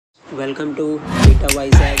welcome to Betta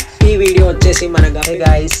vizag. This video వచ్చేసి మన Hey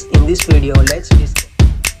guys, in this video let's discuss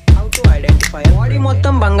how to identify body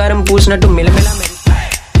మొత్తం బంగారం పూసినట్టు మిలమిలా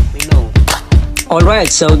we know.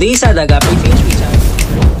 Alright, so these are the guppy fish which are.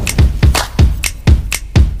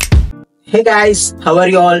 Hey guys, how are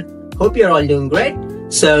you all? Hope you're all doing great.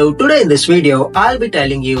 So today in this video I'll be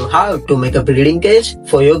telling you how to make a breeding cage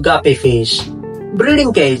for your guppy fish.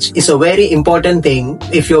 Breeding cage is a very important thing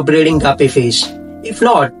if you're breeding guppy fish. If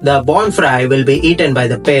not, the born fry will be eaten by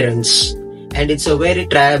the parents. And it's a very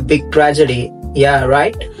big tragedy. Yeah,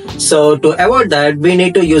 right? So to avoid that, we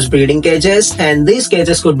need to use breeding cages, and these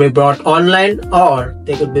cages could be brought online or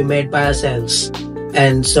they could be made by ourselves.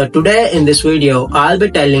 And so today in this video, I'll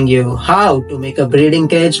be telling you how to make a breeding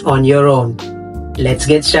cage on your own. Let's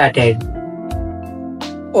get started.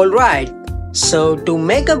 Alright. So to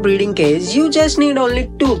make a breeding cage, you just need only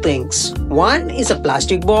two things. One is a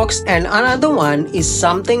plastic box and another one is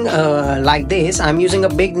something like this. I'm using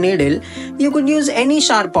a big needle. You could use any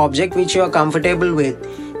sharp object which you are comfortable with.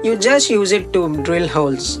 You just use it to drill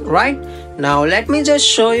holes, right? Now let me just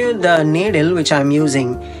show you the needle which I'm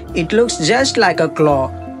using. It looks just like a claw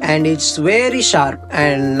and it's very sharp.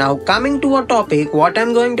 And now coming to a topic, what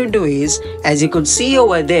I'm going to do is, as you could see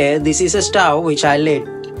over there, this is a stove which I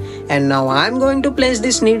lit. And now I'm going to place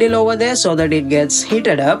this needle over there so that it gets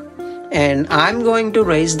heated up, and I'm going to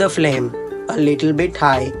raise the flame a little bit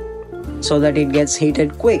high so that it gets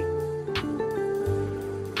heated quick.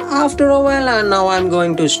 After a while, now I'm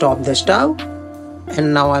going to stop the stove,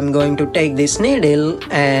 and now I'm going to take this needle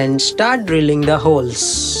and start drilling the holes.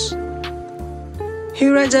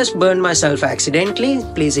 Here I just burned myself accidentally,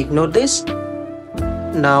 please ignore this.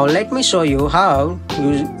 Now let me show you how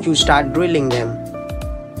you start drilling them.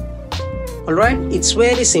 Alright, it's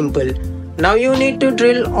very simple. Now you need to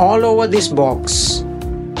drill all over this box.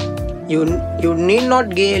 You need not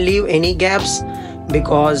leave any gaps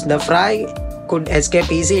because the fry could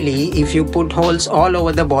escape easily if you put holes all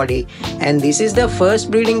over the body. And this is the first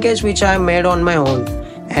breeding cage which I made on my own.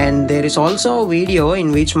 And there is also a video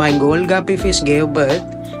in which my gold guppy fish gave birth,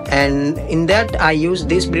 and in that I used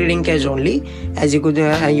this breeding cage only. As you could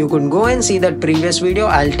go and see that previous video,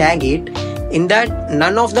 I'll tag it. In that,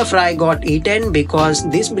 none of the fry got eaten because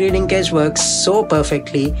this breeding cage works so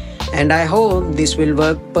perfectly, and I hope this will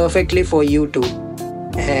work perfectly for you too.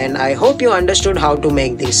 And I hope you understood how to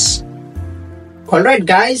make this. Alright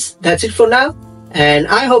guys, that's it for now, and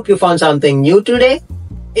I hope you found something new today.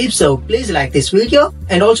 If so, please like this video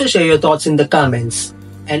and also share your thoughts in the comments.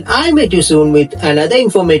 And I'll meet you soon with another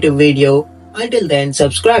informative video. Until then,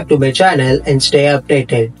 subscribe to my channel and stay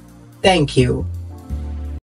updated. Thank you.